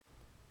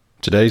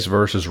Today's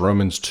verse is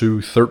Romans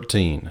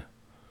 2:13.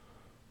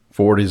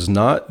 For it is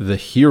not the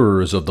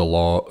hearers of the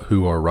law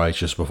who are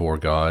righteous before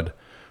God,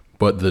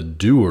 but the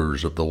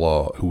doers of the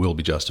law who will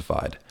be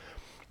justified.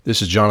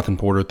 This is Jonathan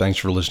Porter. Thanks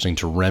for listening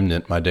to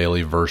Remnant, my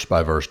daily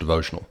verse-by-verse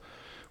devotional.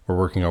 We're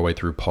working our way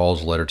through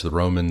Paul's letter to the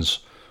Romans,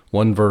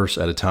 one verse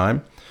at a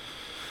time.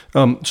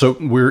 So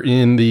we're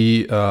in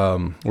the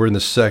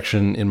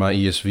section in my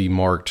ESV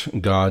marked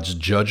God's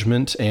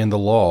judgment and the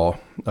law.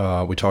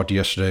 We talked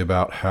yesterday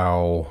about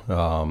how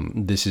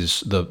this is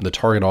the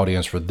target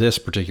audience for this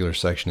particular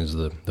section is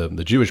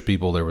the Jewish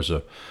people. There's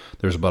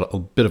about a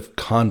bit of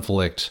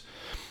conflict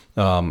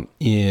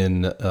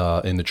in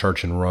the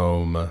church in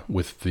Rome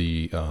with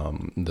the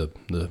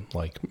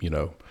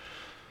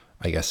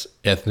I guess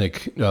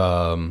ethnic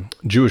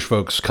Jewish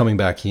folks coming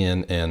back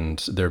in, and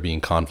there being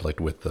conflict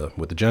with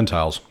the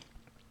Gentiles.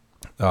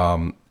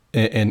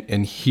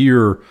 And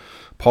here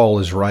Paul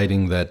is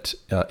writing that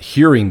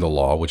hearing the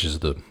law, which is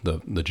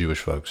the Jewish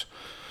folks,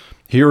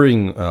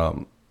 hearing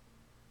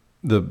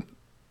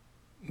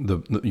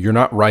you're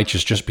not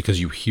righteous just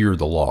because you hear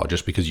the law,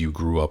 just because you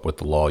grew up with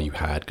the law, you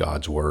had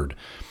God's word.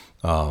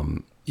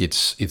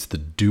 It's the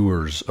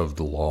doers of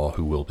the law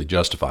who will be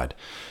justified.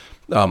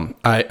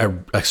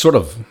 I sort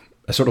of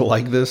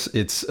like this.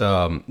 It's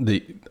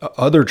the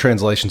other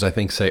translations I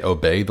think say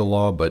obey the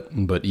law, but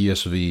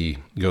ESV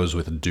goes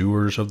with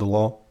doers of the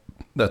law.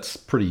 That's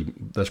pretty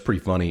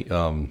funny.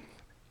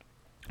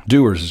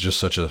 Doers is just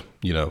such a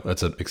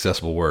that's an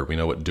accessible word. We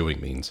know what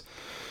doing means.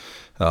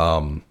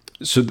 So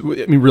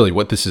I mean, really,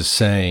 what this is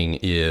saying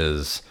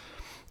is,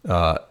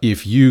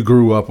 if you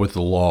grew up with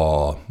the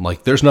law,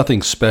 like there's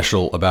nothing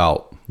special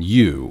about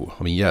you.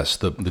 I mean, yes,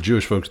 the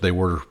Jewish folks, they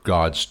were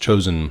God's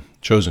chosen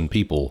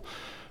people.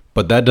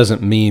 But that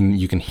doesn't mean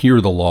you can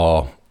hear the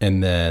law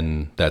and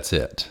then that's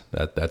it.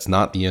 That's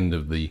not the end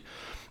of the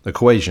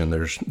equation.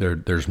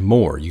 There's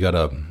more. You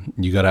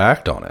gotta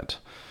act on it.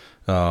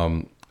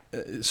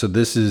 So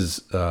this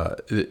is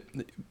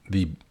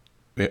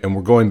and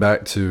we're going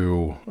back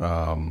to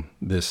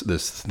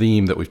this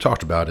theme that we've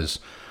talked about is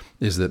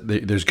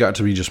that there's got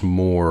to be just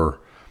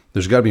more.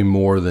 There's got to be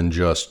more than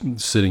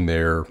just sitting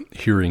there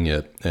hearing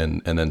it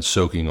and then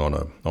soaking on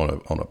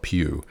a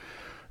pew.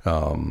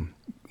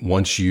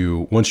 Once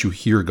you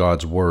hear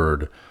God's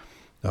word,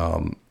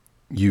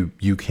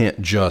 you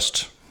can't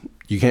just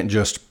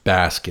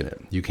bask in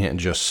it. You can't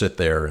just sit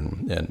there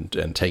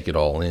and take it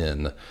all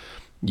in.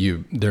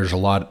 There's a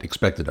lot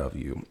expected of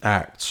you.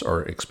 Acts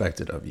are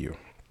expected of you,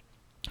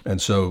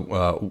 and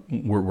so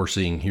we're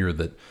seeing here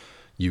that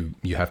you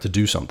have to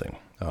do something.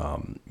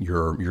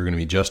 You're going to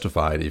be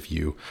justified if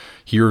you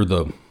hear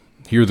the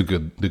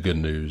good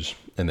news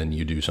and then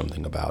you do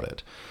something about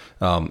it.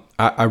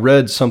 I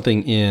read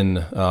something in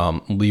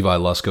Levi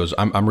Lusko's.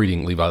 I'm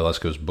reading Levi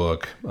Lusko's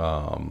book,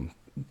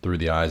 Through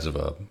the Eyes of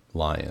a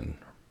Lion.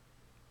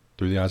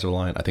 Through the Eyes of a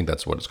Lion. I think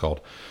that's what it's called.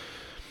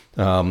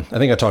 I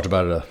think I talked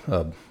about it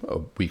a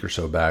week or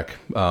so back.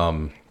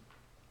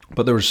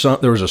 But there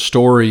was a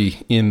story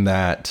in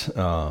that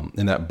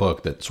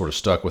book that sort of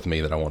stuck with me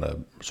that I want to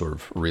sort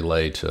of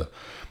relay to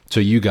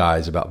you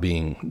guys about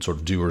being sort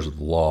of doers of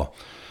the law.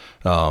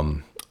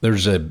 There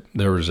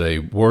was a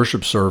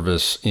worship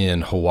service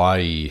in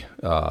Hawaii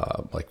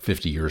like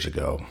 50 years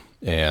ago,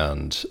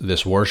 and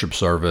this worship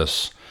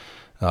service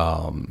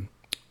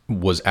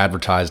was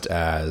advertised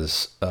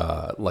as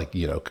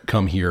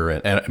come here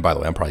and by the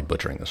way, I'm probably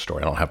butchering this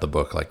story. I don't have the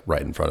book like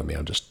right in front of me.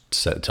 I'm just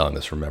telling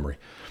this from memory.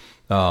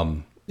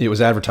 It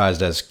was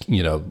advertised as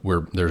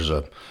where there's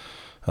a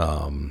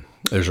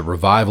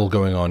revival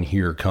going on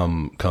here.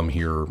 Come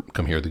hear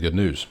the good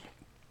news.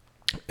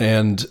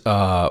 And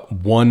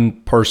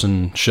one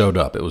person showed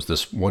up. It was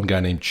this one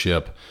guy named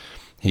Chip.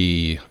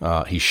 He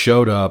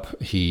showed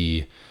up.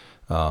 He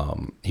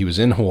was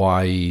in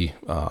Hawaii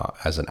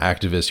as an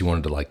activist. He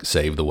wanted to like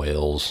save the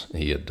whales.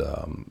 He had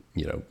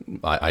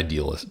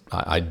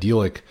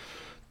idyllic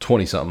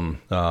 20-something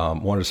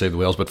wanted to save the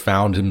whales, but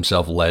found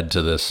himself led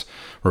to this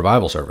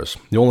revival service.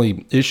 The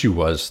only issue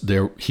was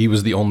he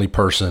was the only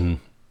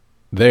person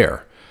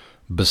there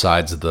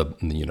besides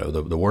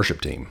the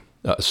worship team.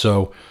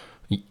 So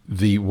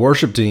the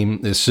worship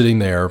team is sitting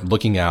there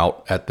looking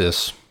out at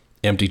this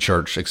empty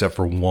church, except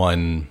for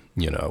one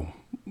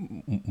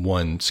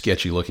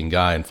sketchy looking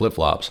guy in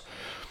flip-flops.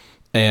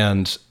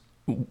 And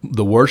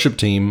the worship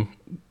team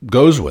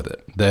goes with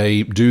it.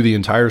 They do the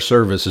entire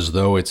service as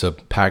though it's a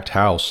packed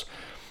house.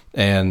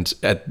 And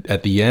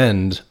at the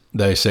end,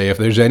 they say, if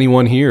there's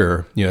anyone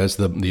here, it's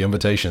the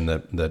invitation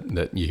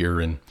that you hear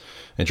in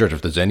church.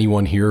 If there's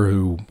anyone here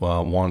who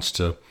wants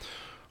to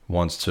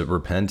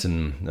repent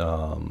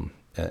and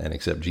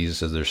accept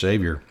Jesus as their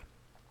Savior,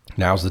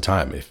 now's the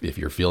time. If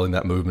you're feeling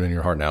that movement in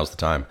your heart, now's the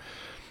time.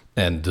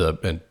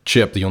 And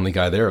Chip, the only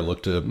guy there,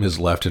 looked to his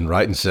left and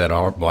right and said,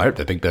 "Oh, well, I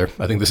think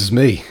this is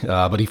me."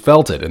 But he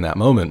felt it in that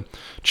moment.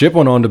 Chip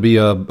went on to be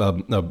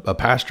a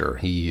pastor.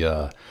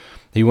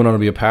 He went on to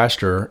be a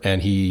pastor,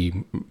 and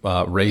he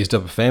raised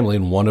up a family.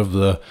 And one of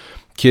the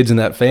kids in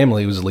that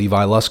family was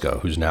Levi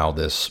Lusko, who's now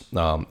this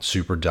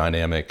super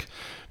dynamic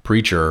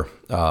preacher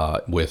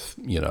with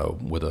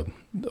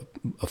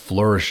a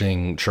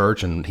flourishing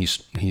church, and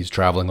he's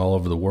traveling all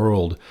over the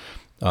world,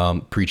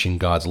 preaching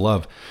God's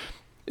love.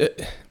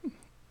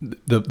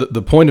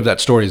 The point of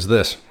that story is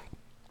this: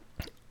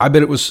 I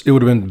bet it would have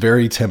been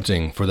very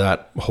tempting for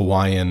that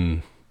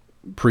Hawaiian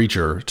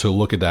preacher to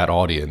look at that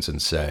audience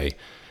and say,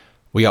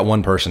 "We got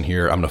one person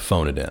here, I'm going to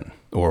phone it in,"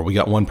 or "We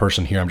got one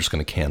person here, I'm just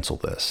going to cancel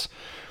this."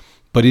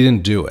 But he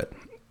didn't do it.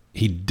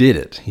 He did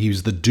it. He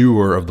was the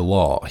doer of the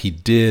law. He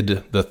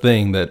did the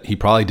thing that he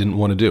probably didn't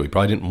want to do. He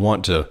probably didn't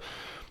want to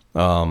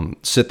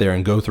sit there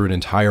and go through an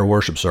entire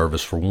worship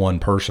service for one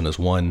person as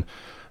one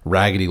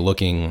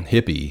raggedy-looking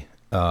hippie.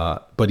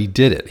 But he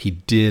did it.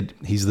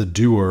 He's the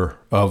doer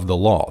of the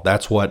law.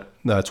 That's what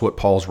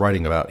Paul's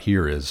writing about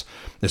here is.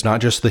 It's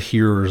not just the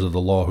hearers of the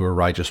law who are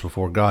righteous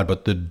before God,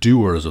 but the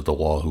doers of the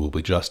law who will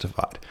be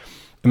justified.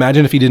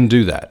 Imagine if he didn't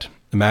do that.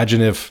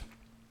 Imagine if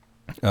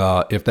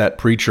that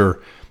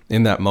preacher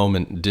in that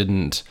moment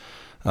didn't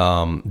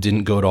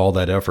go to all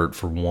that effort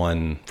for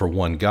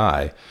one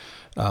guy.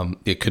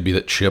 It could be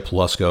that Chip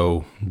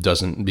Lusko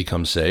doesn't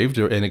become saved,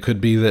 and it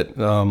could be that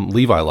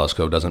Levi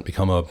Lusko doesn't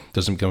become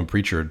a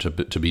preacher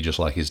to be just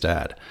like his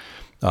dad.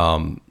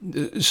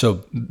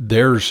 So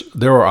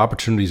there are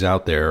opportunities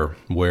out there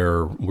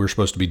where we're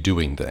supposed to be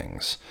doing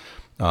things.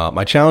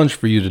 My challenge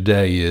for you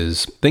today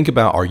is think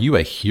about: are you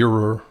a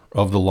hearer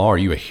of the law? Are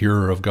you a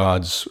hearer of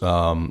God's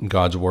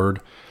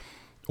word,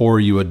 or are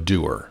you a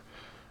doer?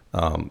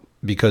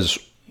 Because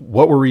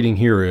what we're reading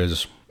here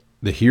is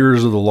the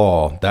hearers of the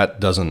law. That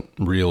doesn't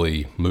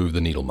really move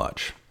the needle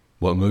much.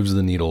 What moves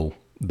the needle,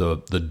 the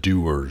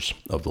doers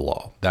of the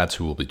law. That's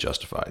who will be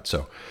justified.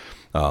 So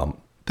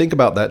think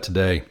about that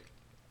today,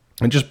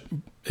 and just,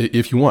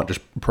 if you want,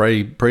 just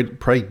pray.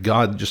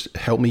 God, just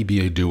help me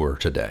be a doer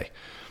today.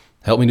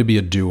 Help me to be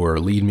a doer.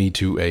 Lead me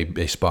to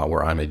a spot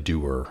where I'm a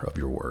doer of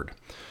your word.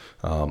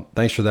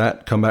 Thanks for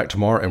that. Come back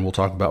tomorrow and we'll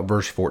talk about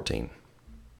verse 14.